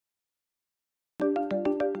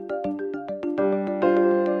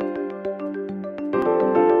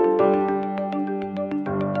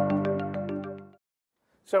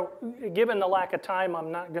So given the lack of time, I'm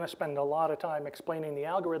not going to spend a lot of time explaining the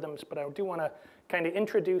algorithms, but I do want to kind of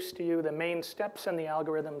introduce to you the main steps in the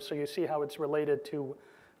algorithm so you see how it's related to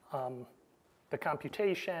the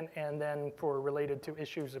computation and then related to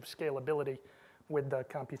issues of scalability with the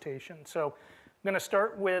computation. So I'm going to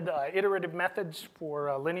start with iterative methods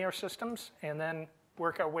for linear systems and then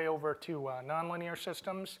work our way over to nonlinear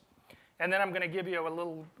systems. And then I'm going to give you a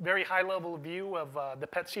little very high-level view of the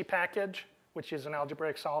PETC package, which is an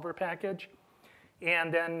algebraic solver package,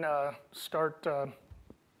 and then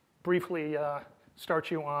briefly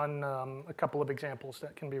start you on a couple of examples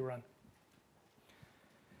that can be run.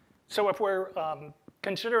 So if we're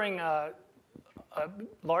considering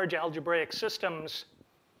large algebraic systems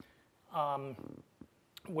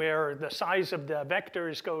where the size of the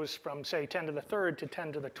vectors goes from, say, 10 to the third to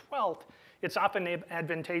 10 to the 12th, it's often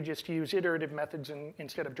advantageous to use iterative methods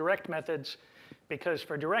instead of direct methods, because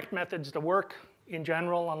for direct methods, the work in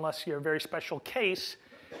general, unless you're a very special case,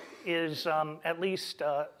 is at least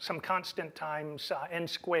some constant times n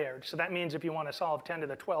squared. So that means if you want to solve 10 to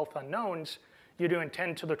the 12th unknowns, you're doing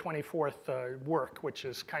 10 to the 24th work, which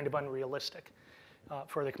is kind of unrealistic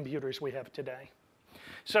for the computers we have today.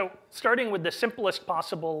 So starting with the simplest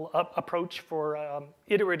possible approach for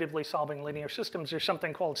iteratively solving linear systems, there's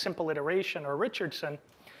something called simple iteration or Richardson,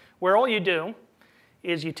 where all you do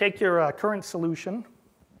is you take your current solution,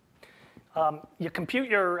 you compute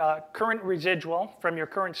your current residual from your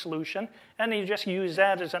current solution, and then you just use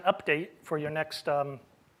that as an update for your next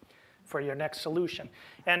solution.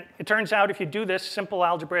 And it turns out if you do this simple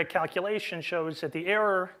algebraic calculation shows that the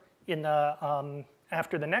error in the,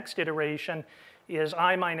 after the next iteration is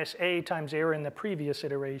I minus a times error in the previous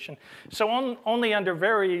iteration. So only under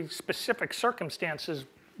very specific circumstances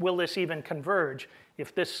will this even converge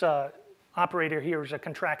if this operator here is a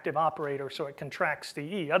contractive operator, so it contracts the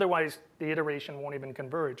e. Otherwise, the iteration won't even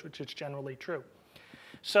converge, which is generally true.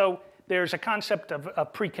 So there's a concept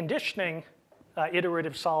of preconditioning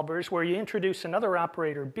iterative solvers where you introduce another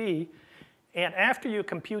operator b, and after you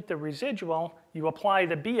compute the residual, you apply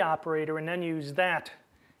the b operator and then use that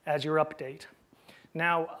as your update.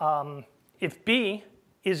 Now, if b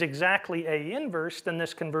is exactly a inverse, then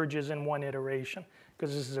this converges in one iteration,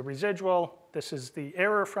 because this is a residual, this is the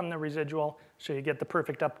error from the residual, so you get the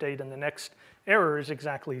perfect update, and the next error is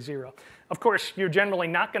exactly 0. Of course, you're generally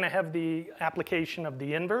not going to have the application of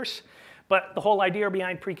the inverse, but the whole idea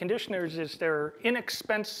behind preconditioners is they're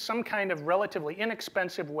some kind of relatively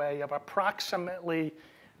inexpensive way of approximately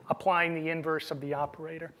applying the inverse of the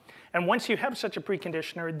operator. And once you have such a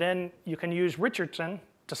preconditioner, then you can use Richardson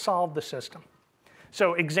to solve the system.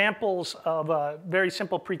 So examples of very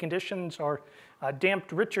simple preconditions are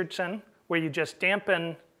damped Richardson, where you just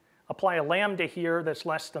dampen, apply a lambda here that's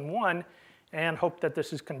less than 1, and hope that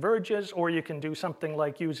this converges. Or you can do something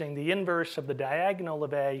like using the inverse of the diagonal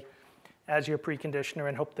of A as your preconditioner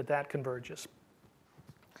and hope that that converges.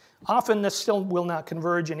 Often this still will not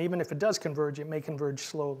converge, and even if it does converge, it may converge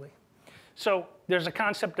slowly. So there's a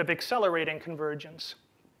concept of accelerating convergence.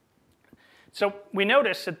 So we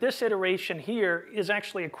notice that this iteration here is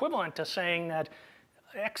actually equivalent to saying that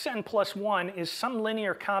xn plus 1 is some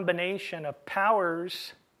linear combination of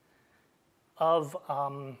powers of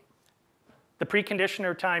the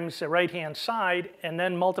preconditioner times the right-hand side, and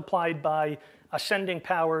then multiplied by ascending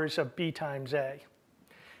powers of b times a.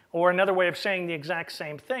 Or another way of saying the exact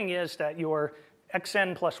same thing is that your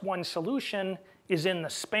xn plus 1 solution is in the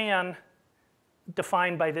span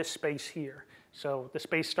defined by this space here. So the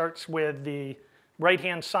space starts with the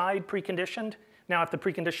right-hand side preconditioned. Now, if the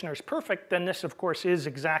preconditioner is perfect, then this, of course, is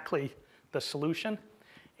exactly the solution.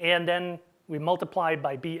 And then we multiply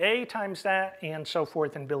by BA times that, and so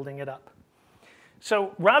forth, and building it up.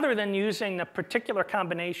 So rather than using the particular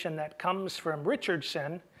combination that comes from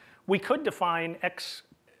Richardson, we could define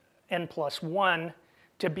xn plus 1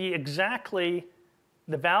 to be exactly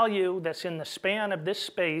the value that's in the span of this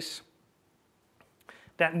space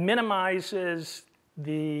that minimizes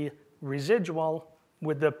the residual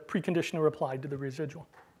with the preconditioner applied to the residual.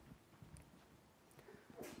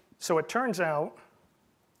 So it turns out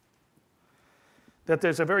that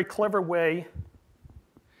there's a very clever way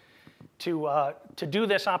to do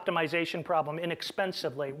this optimization problem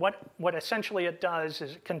inexpensively. What essentially it does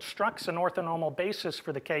is it constructs an orthonormal basis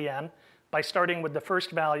for the Kn by starting with the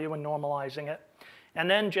first value and normalizing it. And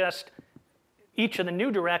then just each of the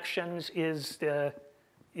new directions is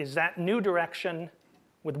that new direction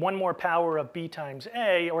with one more power of b times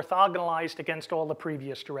a orthogonalized against all the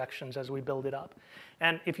previous directions as we build it up.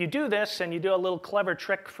 And if you do this and you do a little clever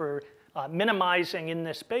trick for minimizing in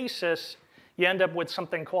this basis, you end up with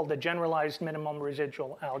something called the generalized minimum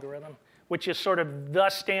residual algorithm, which is sort of the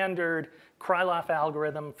standard Krylov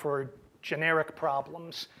algorithm for generic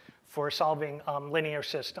problems for solving linear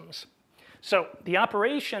systems. So the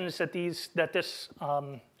operations that this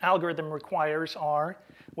algorithm requires are,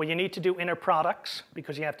 well, you need to do inner products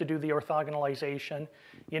because you have to do the orthogonalization.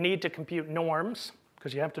 You need to compute norms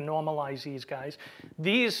because you have to normalize these guys.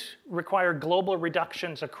 These require global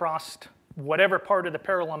reductions across whatever part of the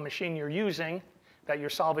parallel machine you're using that you're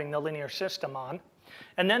solving the linear system on.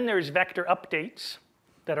 And then there's vector updates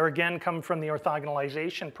that are again come from the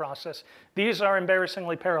orthogonalization process. These are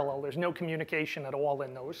embarrassingly parallel. There's no communication at all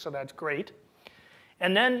in those, so that's great.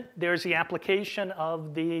 And then there's the application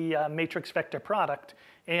of the matrix vector product.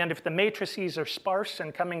 And if the matrices are sparse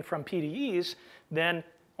and coming from PDEs, then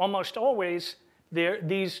almost always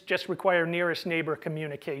these just require nearest neighbor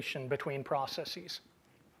communication between processes.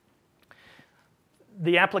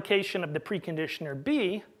 The application of the preconditioner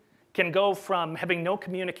B can go from having no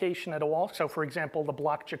communication at all. So for example, the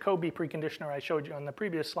block Jacobi preconditioner I showed you on the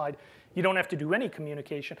previous slide, you don't have to do any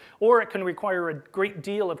communication. Or it can require a great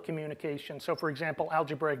deal of communication. So for example,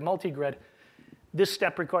 algebraic multigrid, this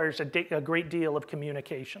step requires a great deal of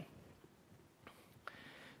communication.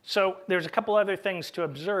 So there's a couple other things to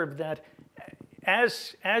observe that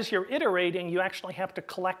as you're iterating, you actually have to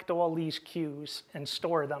collect all these queues and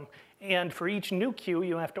store them. And for each new queue,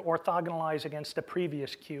 you have to orthogonalize against the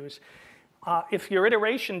previous queues. If your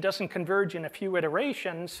iteration doesn't converge in a few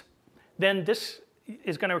iterations, then this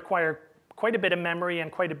is going to require quite a bit of memory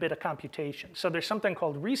and quite a bit of computation. So there's something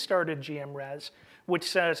called restarted GMRes, which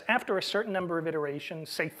says after a certain number of iterations,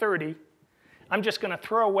 say 30, I'm just going to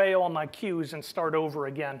throw away all my queues and start over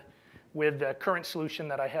again with the current solution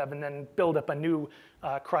that I have, and then build up a new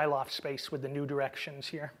Krylov space with the new directions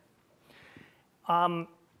here.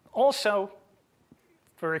 Also,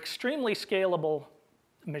 for extremely scalable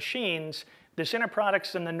machines, this inner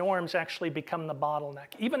products and the norms actually become the bottleneck.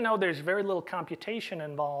 Even though there's very little computation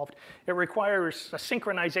involved, it requires a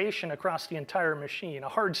synchronization across the entire machine, a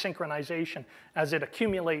hard synchronization as it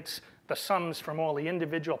accumulates the sums from all the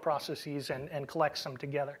individual processes and collects them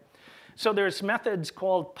together. So there's methods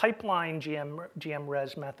called pipeline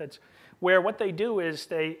GMRes methods, where what they do is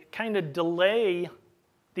they kind of delay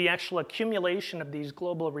the actual accumulation of these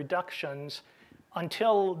global reductions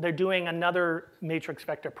until they're doing another matrix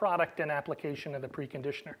vector product and application of the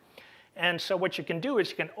preconditioner. And so what you can do is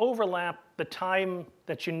you can overlap the time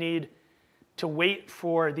that you need to wait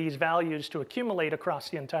for these values to accumulate across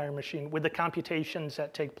the entire machine with the computations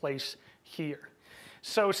that take place here.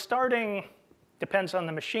 So starting, depends on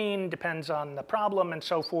the machine, depends on the problem, and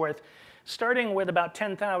so forth. Starting with about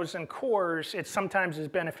 10,000 cores, it sometimes is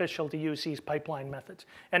beneficial to use these pipeline methods.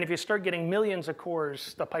 And if you start getting millions of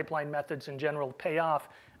cores, the pipeline methods in general pay off.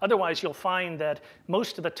 Otherwise, you'll find that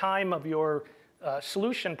most of the time of your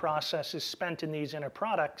solution process is spent in these inner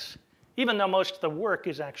products, even though most of the work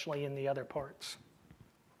is actually in the other parts.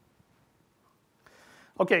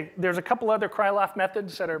 OK, there's a couple other Krylov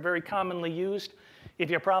methods that are very commonly used.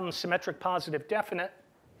 If your problem's symmetric positive definite,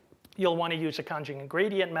 you'll want to use a conjugate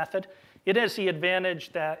gradient method. It has the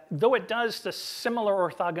advantage that though it does the similar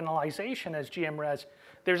orthogonalization as GMRes,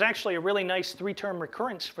 there's actually a really nice 3-term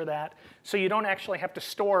recurrence for that. So you don't actually have to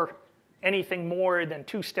store anything more than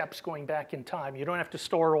 2 steps going back in time. You don't have to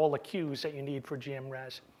store all the queues that you need for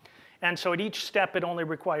GMRes. And so at each step, it only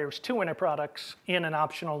requires 2 inner products in an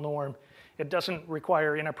optional norm. It doesn't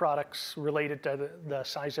require inner products related to the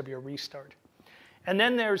size of your restart. And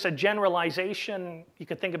then there's a generalization, you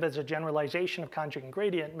could think of it as a generalization of conjugate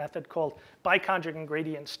gradient method called biconjugate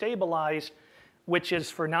gradient stabilized, which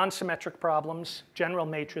is for non-symmetric problems, general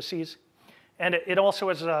matrices. And it also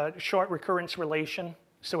has a short recurrence relation,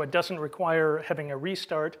 so it doesn't require having a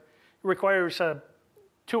restart. It requires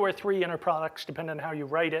 2 or 3 inner products, depending on how you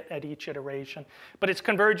write it at each iteration. But its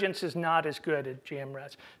convergence is not as good at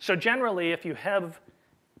GMRes. So generally, if you have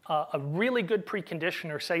a really good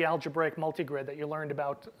preconditioner, say algebraic multigrid that you'll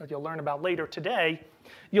learn about later today,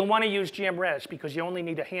 you'll want to use GMRes because you only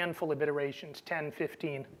need a handful of iterations, 10,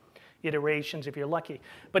 15 iterations if you're lucky.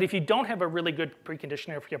 But if you don't have a really good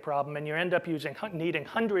preconditioner for your problem and you end up needing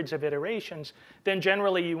hundreds of iterations, then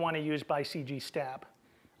generally you want to use BiCG stab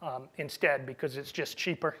instead because it's just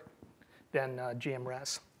cheaper than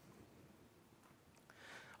GMRes.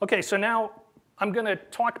 OK, so now I'm going to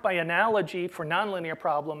talk by analogy for nonlinear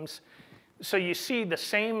problems. So you see the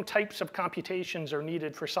same types of computations are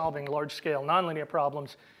needed for solving large-scale nonlinear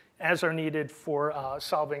problems as are needed for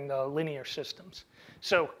solving the linear systems.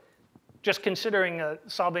 So just considering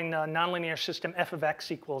solving the nonlinear system f of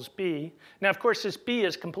x equals b. Now, of course, this b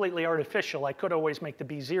is completely artificial. I could always make the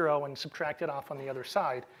b 0 and subtract it off on the other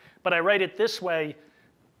side. But I write it this way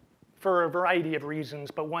for a variety of reasons,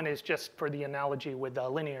 but one is just for the analogy with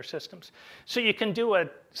linear systems. So you can do a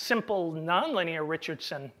simple nonlinear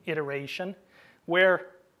Richardson iteration where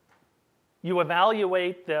you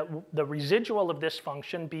evaluate the residual of this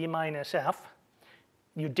function, b minus f,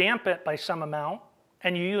 you damp it by some amount,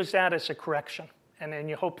 and you use that as a correction, and then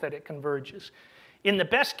you hope that it converges. In the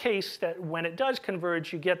best case, that when it does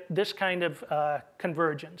converge, you get this kind of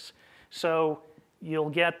convergence. So you'll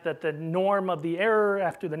get that the norm of the error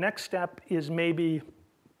after the next step is maybe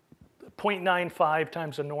 0.95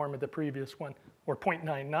 times the norm of the previous one, or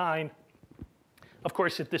 0.99. Of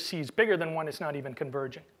course, if the c is bigger than 1, it's not even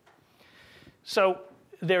converging. So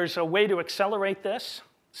there's a way to accelerate this,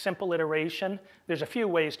 simple iteration. There's a few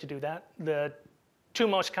ways to do that. The two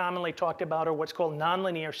most commonly talked about are what's called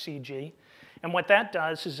nonlinear CG. And what that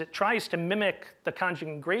does is it tries to mimic the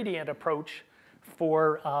conjugate gradient approach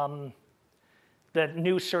for the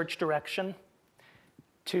new search direction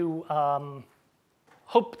to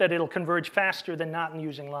hope that it'll converge faster than not in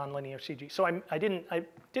using nonlinear CG. So I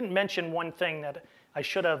didn't mention one thing that I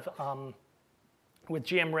should have with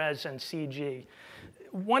GMRes and CG.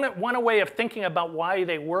 One way of thinking about why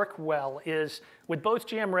they work well is with both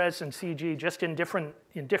GMRes and CG, just in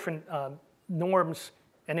different norms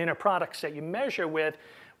and inner products that you measure with,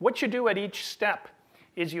 what you do at each step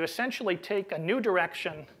is you essentially take a new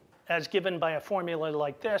direction as given by a formula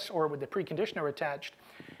like this or with the preconditioner attached,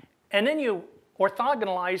 and then you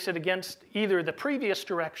orthogonalize it against either the previous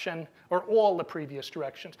direction or all the previous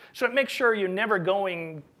directions. So it makes sure you're never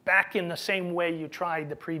going back in the same way you tried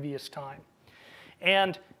the previous time.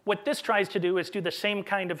 And what this tries to do is do the same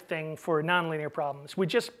kind of thing for nonlinear problems. We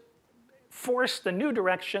just force the new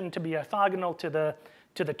direction to be orthogonal to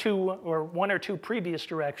the two or one or two previous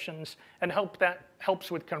directions and hope that helps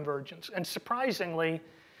with convergence. And surprisingly,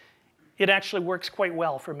 it actually works quite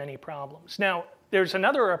well for many problems. Now, there's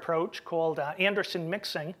another approach called Anderson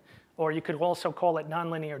mixing, or you could also call it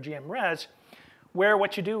nonlinear GMRes, where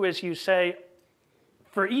what you do is you say,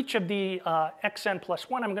 for each of the xn plus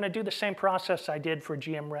 1, I'm going to do the same process I did for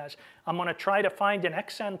GMRes. I'm going to try to find an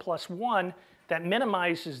xn plus 1 that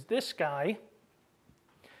minimizes this guy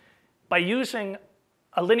by using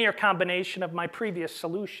a linear combination of my previous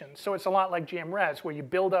solutions. So it's a lot like GMRes, where you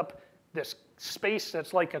build up this space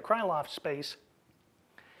that's like a Krylov space.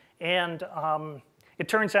 And it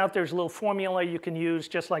turns out there's a little formula you can use,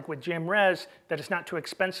 just like with GMRes, that is not too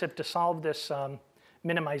expensive to solve this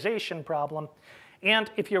minimization problem.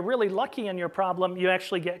 And if you're really lucky in your problem, you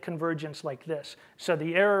actually get convergence like this. So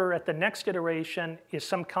the error at the next iteration is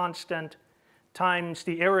some constant times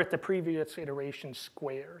the error at the previous iteration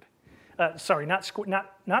squared. Sorry, not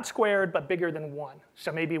squared, but bigger than 1.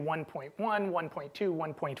 So maybe 1.1, 1.2,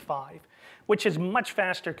 1.5, which is much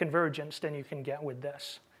faster convergence than you can get with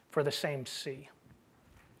this for the same C.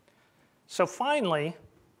 So finally,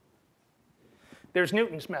 there's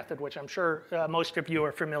Newton's method, which I'm sure most of you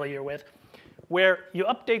are familiar with, where you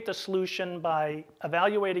update the solution by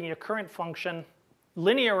evaluating your current function,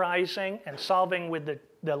 linearizing and solving with the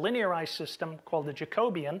linearized system called the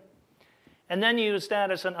Jacobian, and then use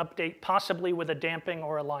that as an update, possibly with a damping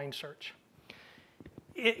or a line search.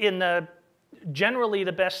 In generally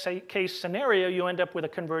the best case scenario, you end up with a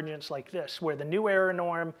convergence like this, where the new error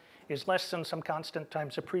norm is less than some constant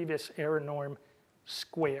times the previous error norm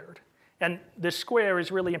squared. And this square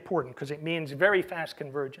is really important because it means very fast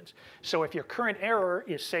convergence. So if your current error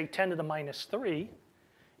is, say, 10 to the minus 3,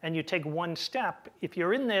 and you take one step, if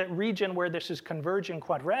you're in the region where this is converging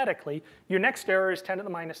quadratically, your next error is 10 to the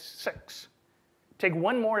minus 6. Take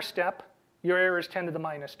one more step, your error is 10 to the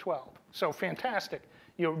minus 12. So fantastic.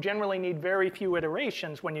 You generally need very few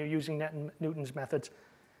iterations when you're using Newton's methods.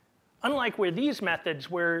 Unlike with these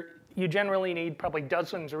methods, where you generally need probably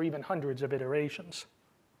dozens or even hundreds of iterations.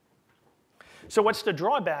 So what's the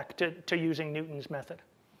drawback to using Newton's method?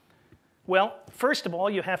 Well, first of all,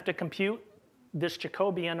 you have to compute this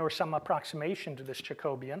Jacobian or some approximation to this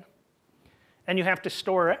Jacobian. And you have to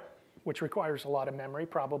store it, which requires a lot of memory,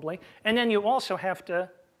 probably. And then you also have to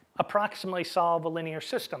approximately solve a linear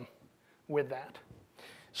system with that.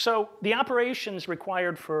 So the operations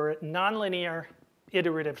required for nonlinear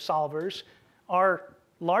iterative solvers are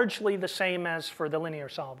largely the same as for the linear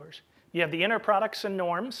solvers. You have the inner products and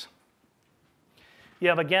norms. You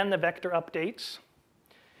have, again, the vector updates.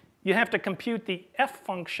 You have to compute the f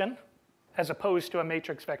function as opposed to a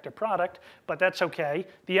matrix vector product, but that's OK.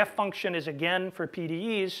 The f function is, again, for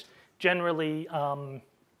PDEs, generally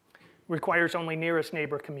requires only nearest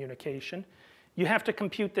neighbor communication. You have to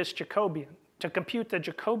compute this Jacobian. To compute the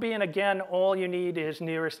Jacobian, again, all you need is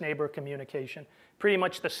nearest neighbor communication. Pretty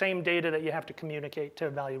much the same data that you have to communicate to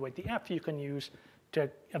evaluate the f you can use to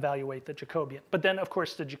evaluate the Jacobian. But then, of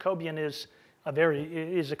course, the Jacobian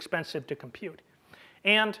is expensive to compute.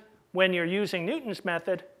 And when you're using Newton's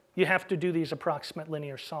method, you have to do these approximate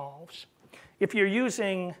linear solves. If you're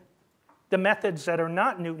using the methods that are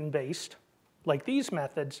not Newton-based, like these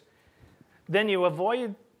methods, then you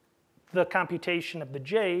avoid the computation of the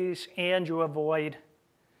j's, and you avoid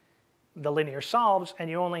the linear solves, and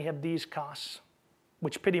you only have these costs,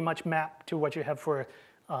 which pretty much map to what you have for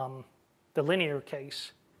the linear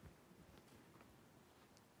case.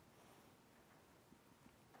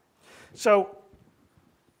 So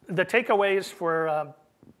the takeaways for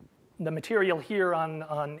the material here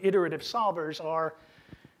on iterative solvers are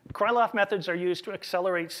Krylov methods are used to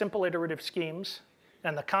accelerate simple iterative schemes,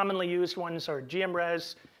 and the commonly used ones are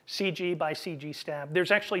GMRes, CG by CG stab.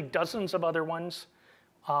 There's actually dozens of other ones.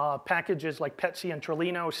 Packages like Petsy and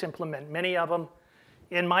Trillino implement many of them.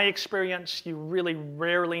 In my experience, you really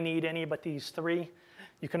rarely need any but these three.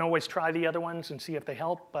 You can always try the other ones and see if they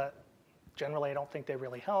help, but generally I don't think they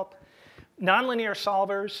really help. Nonlinear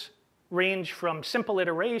solvers range from simple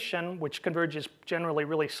iteration, which converges generally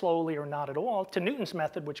really slowly or not at all, to Newton's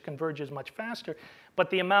method, which converges much faster. But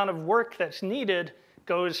the amount of work that's needed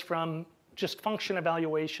goes from just function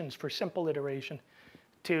evaluations for simple iteration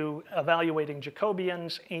to evaluating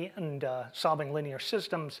Jacobians and solving linear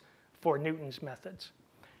systems for Newton's methods.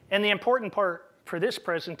 And the important part for this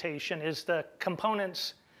presentation is the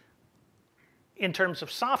components in terms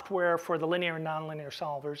of software for the linear and nonlinear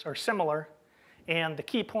solvers are similar. And the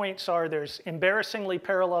key points are there's embarrassingly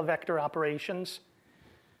parallel vector operations,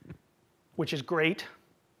 which is great.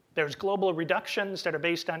 There's global reductions that are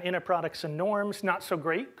based on inner products and norms, not so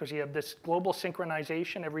great because you have this global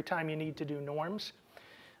synchronization every time you need to do norms.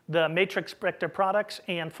 The matrix vector products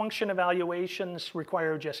and function evaluations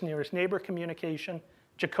require just nearest neighbor communication.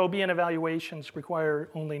 Jacobian evaluations require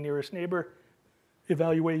only nearest neighbor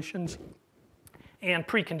evaluations. And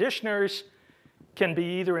preconditioners can be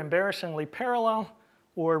either embarrassingly parallel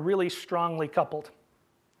or really strongly coupled.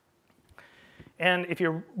 And if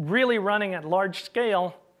you're really running at large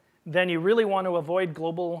scale, then you really want to avoid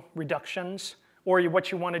global reductions, or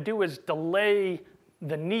what you want to do is delay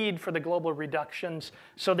the need for the global reductions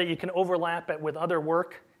so that you can overlap it with other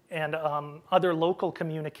work and other local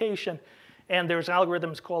communication. And there's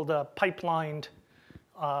algorithms called pipelined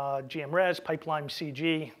GMRes, pipelined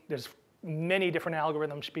CG. There's many different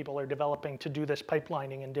algorithms people are developing to do this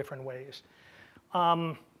pipelining in different ways.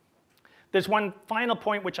 There's one final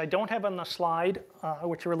point which I don't have on the slide,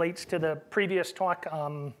 which relates to the previous talk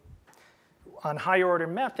on higher order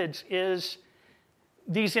methods, is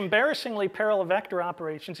these embarrassingly parallel vector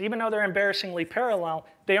operations, even though they're embarrassingly parallel,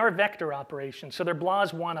 they are vector operations. So they're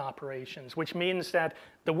BLAS1 operations, which means that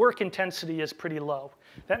the work intensity is pretty low.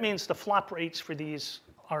 That means the flop rates for these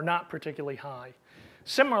are not particularly high.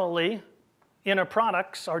 Similarly, inner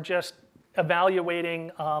products are just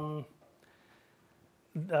evaluating a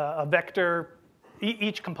vector,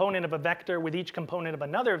 each component of a vector with each component of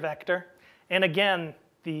another vector. And again,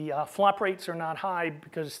 the flop rates are not high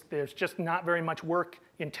because there's just not very much work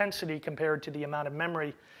intensity compared to the amount of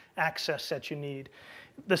memory access that you need.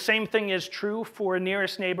 The same thing is true for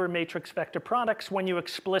nearest neighbor matrix vector products when you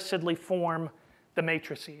explicitly form the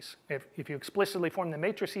matrices. If you explicitly form the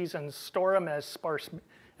matrices and store them as sparse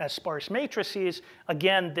matrices,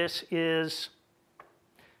 again, this is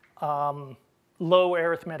low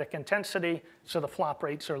arithmetic intensity, so the flop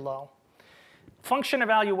rates are low. Function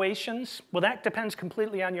evaluations, well, that depends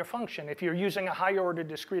completely on your function. If you're using a higher order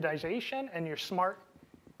discretization and you're smart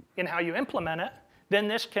in how you implement it, then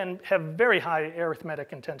this can have very high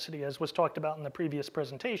arithmetic intensity, as was talked about in the previous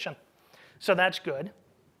presentation. So that's good.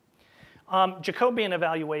 Jacobian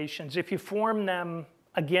evaluations, if you form them,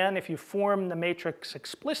 again, if you form the matrix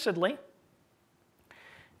explicitly,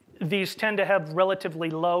 these tend to have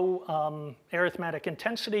relatively low arithmetic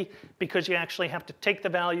intensity because you actually have to take the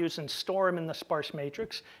values and store them in the sparse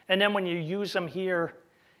matrix. And then when you use them here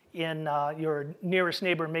in your nearest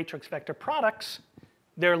neighbor matrix vector products,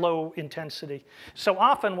 they're low intensity. So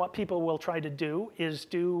often what people will try to do is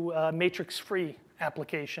do matrix-free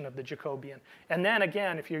application of the Jacobian. And then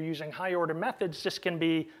again, if you're using high order methods, this can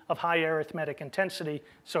be of high arithmetic intensity,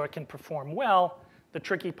 so it can perform well. The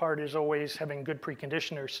tricky part is always having good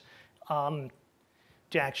preconditioners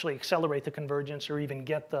to actually accelerate the convergence or even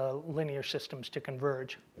get the linear systems to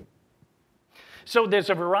converge. So there's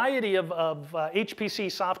a variety of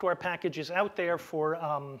HPC software packages out there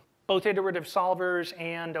for both iterative solvers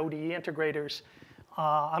and ODE integrators.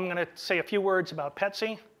 I'm going to say a few words about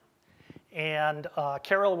Petsy, and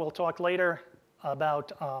Carol will talk later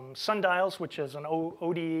about Sundials, which is an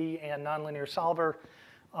ODE and nonlinear solver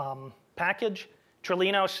package.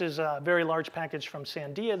 Trilinos is a very large package from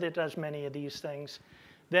Sandia that does many of these things.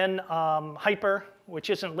 Then Hyper, which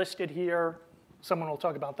isn't listed here. Someone will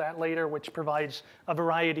talk about that later, which provides a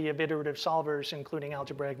variety of iterative solvers, including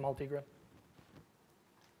algebraic multigrid.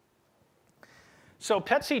 So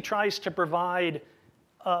PETSI tries to provide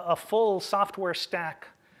a full software stack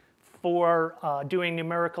for doing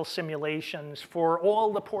numerical simulations for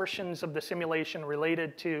all the portions of the simulation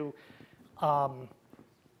related to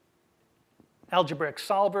algebraic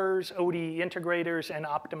solvers, ODE integrators, and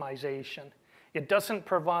optimization. It doesn't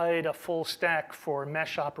provide a full stack for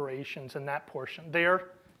mesh operations in that portion.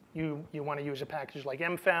 There, you want to use a package like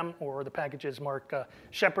MFEM or the packages Mark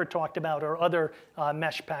Shepard talked about, or other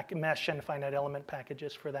mesh and finite element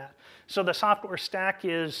packages for that. So the software stack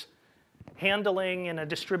is handling in a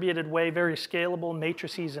distributed way very scalable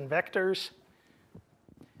matrices and vectors,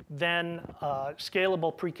 then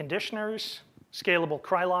scalable preconditioners, scalable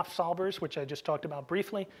Krylov solvers, which I just talked about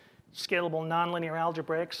briefly, scalable nonlinear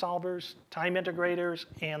algebraic solvers, time integrators,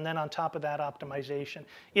 and then on top of that, optimization.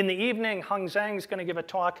 In the evening, Heng Zhang is going to give a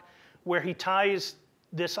talk where he ties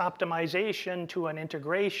this optimization to an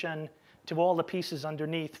integration to all the pieces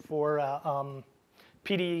underneath for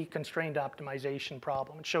PDE-constrained optimization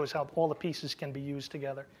problem. It shows how all the pieces can be used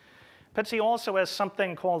together. PETSI also has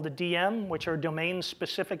something called the DM, which are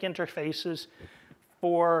domain-specific interfaces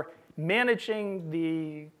for managing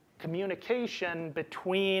the communication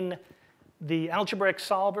between the algebraic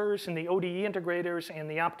solvers and the ODE integrators and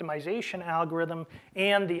the optimization algorithm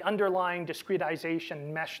and the underlying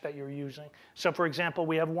discretization mesh that you're using. So for example,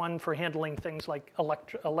 we have one for handling things like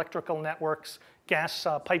electrical networks, gas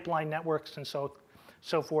pipeline networks, and so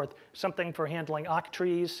forth. Something for handling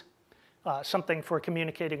octrees, something for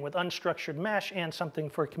communicating with unstructured mesh, and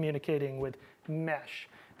something for communicating with mesh.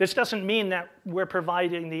 This doesn't mean that we're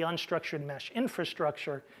providing the unstructured mesh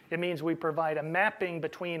infrastructure. It means we provide a mapping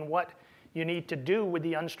between what you need to do with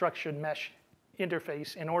the unstructured mesh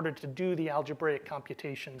interface in order to do the algebraic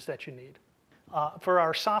computations that you need. For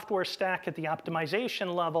our software stack at the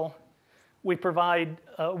optimization level, we provide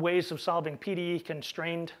ways of solving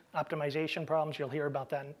PDE-constrained optimization problems. You'll hear about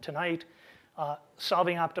that tonight.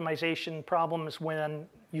 Solving optimization problems when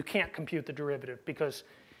you can't compute the derivative because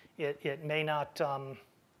it may not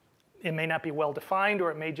be well defined, or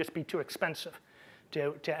it may just be too expensive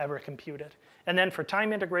to ever compute it. And then for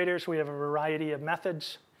time integrators, we have a variety of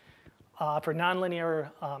methods. For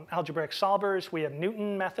nonlinear algebraic solvers, we have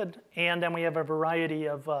Newton method, and then we have a variety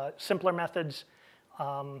of simpler methods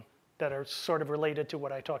that are sort of related to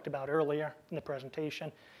what I talked about earlier in the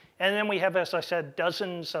presentation. And then we have, as I said,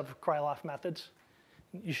 dozens of Krylov methods.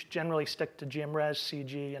 You should generally stick to GMRes,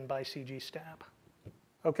 CG, and by CG stab.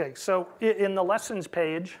 Okay, so in the lessons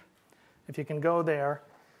page, if you can go there,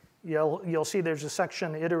 you'll see there's a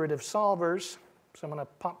section, iterative solvers. So I'm going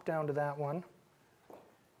to pop down to that one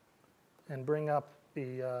and bring up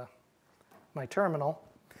my terminal.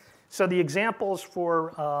 So the examples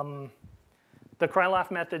for the Krylov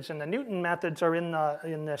methods and the Newton methods are in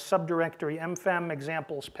the subdirectory MFEM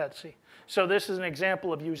examples PETSI. So this is an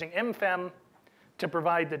example of using MFEM to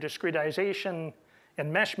provide the discretization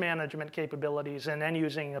and mesh management capabilities, and then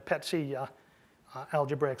using a PETSI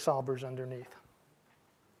algebraic solvers underneath.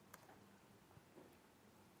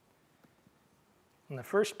 And the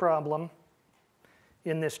first problem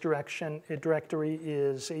in this directory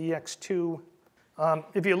is EX2.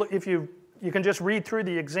 You can just read through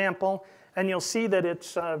the example, and you'll see that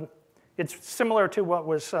it's similar to what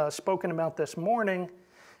was spoken about this morning,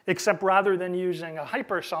 except rather than using a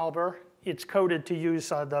hypersolver, it's coded to use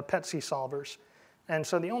the PETSI solvers. And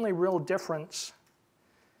so the only real difference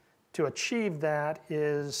to achieve that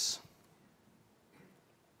is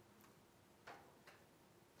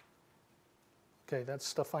okay,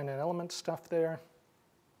 that's the finite element stuff there.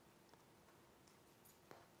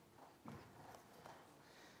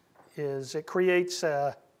 Is it creates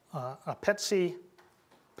a PETSI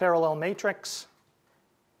parallel matrix,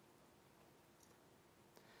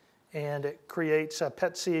 and it creates a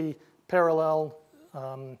PETSI parallel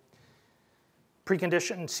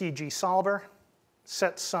preconditioned CG solver,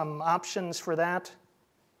 sets some options for that,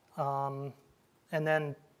 and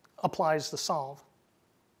then applies the solve.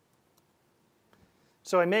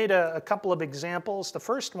 So I made a couple of examples. The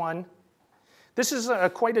first one, this is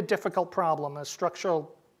quite a difficult problem, a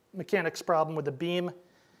structural mechanics problem with a beam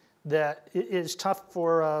that is tough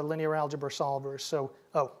for linear algebra solvers. So,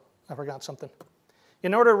 oh, I forgot something.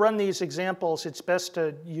 In order to run these examples, it's best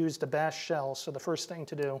to use the bash shell. So the first thing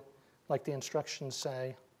to do, like the instructions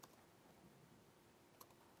say,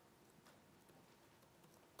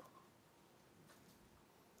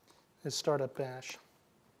 is start up bash.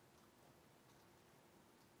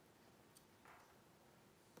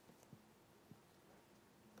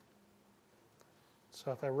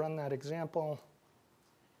 So if I run that example,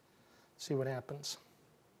 see what happens.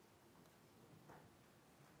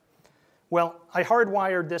 Well, I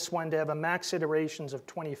hardwired this one to have a max iterations of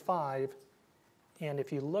 25. And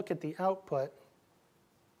if you look at the output,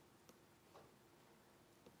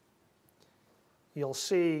 you'll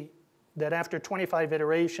see that after 25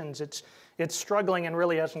 iterations, it's struggling and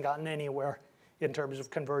really hasn't gotten anywhere in terms of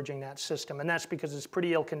converging that system. And that's because it's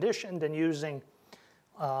pretty ill-conditioned, and using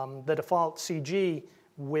the default CG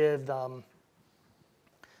with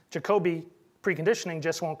Jacobi preconditioning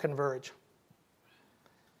just won't converge.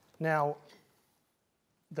 Now,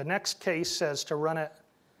 the next case says to run it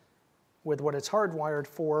with what it's hardwired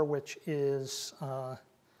for, which is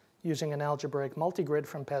using an algebraic multigrid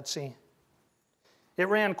from PETSI. It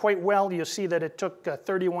ran quite well. You see that it took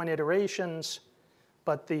 31 iterations,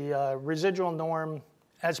 but the residual norm,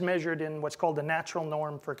 as measured in what's called the natural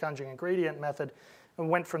norm for conjugate gradient method,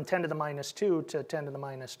 went from 10 to the minus 2 to 10 to the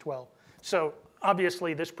minus 12. So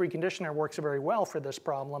obviously, this preconditioner works very well for this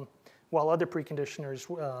problem, while other preconditioners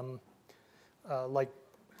like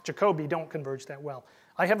Jacobi don't converge that well.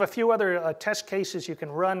 I have a few other test cases you can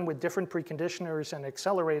run with different preconditioners and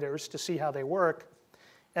accelerators to see how they work.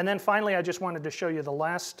 And then finally, I just wanted to show you the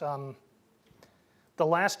last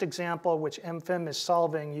example, which MFIM is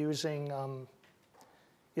solving using,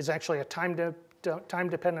 is actually a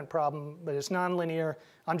time-dependent problem, but it's nonlinear.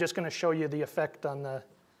 I'm just going to show you the effect on the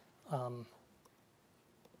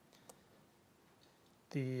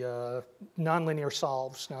nonlinear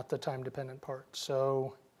solves, not the time-dependent part.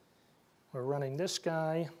 So we're running this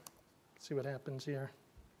guy. Let's see what happens here.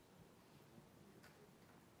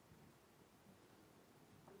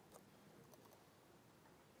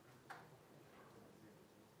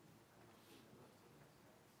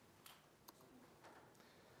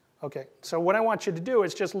 Okay, so what I want you to do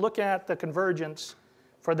is just look at the convergence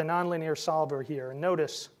for the nonlinear solver here. And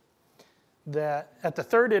notice that at the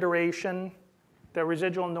third iteration, the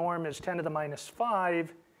residual norm is 10 to the minus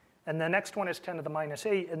 5, and the next one is 10 to the minus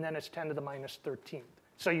 8, and then it's 10 to the minus 13.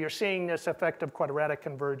 So you're seeing this effect of quadratic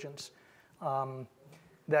convergence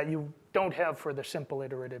that you don't have for the simple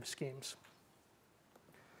iterative schemes.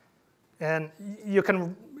 And you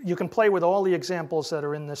can play with all the examples that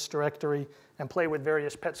are in this directory and play with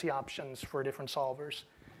various PETSI options for different solvers.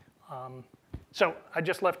 So I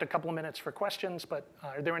just left a couple of minutes for questions, but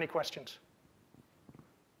are there any questions?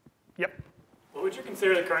 Yep. What would you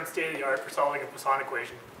consider the current state of the art for solving a Poisson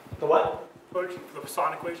equation? The what? The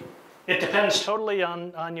Poisson equation? It depends totally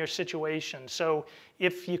on your situation. So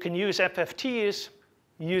if you can use FFTs,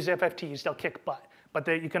 use FFTs. They'll kick butt. But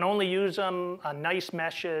you can only use them on nice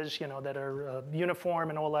meshes, that are uniform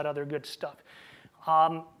and all that other good stuff.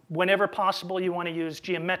 Whenever possible, you want to use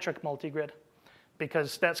geometric multigrid,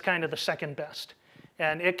 because that's kind of the second best.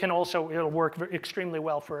 And it'll work extremely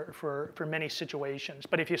well for many situations.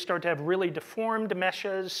 But if you start to have really deformed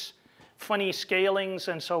meshes, funny scalings,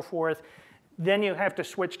 and so forth, then you have to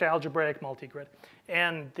switch to algebraic multigrid.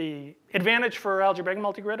 And the advantage for algebraic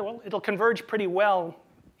multigrid, well, it'll converge pretty well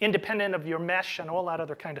independent of your mesh and all that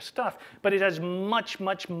other kind of stuff, but it has much,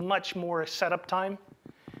 much, much more setup time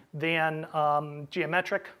than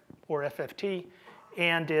geometric or FFT,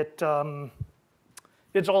 and it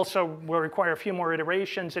also will require a few more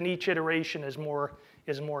iterations, and each iteration is more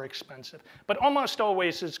expensive. But almost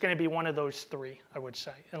always it's going to be one of those three, I would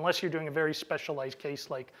say, unless you're doing a very specialized case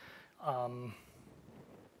like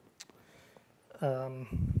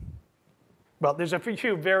well, there's a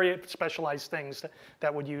few very specialized things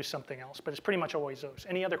that would use something else, but it's pretty much always those.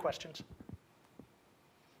 Any other questions?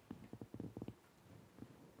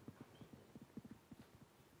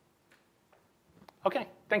 Okay,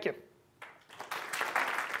 thank you.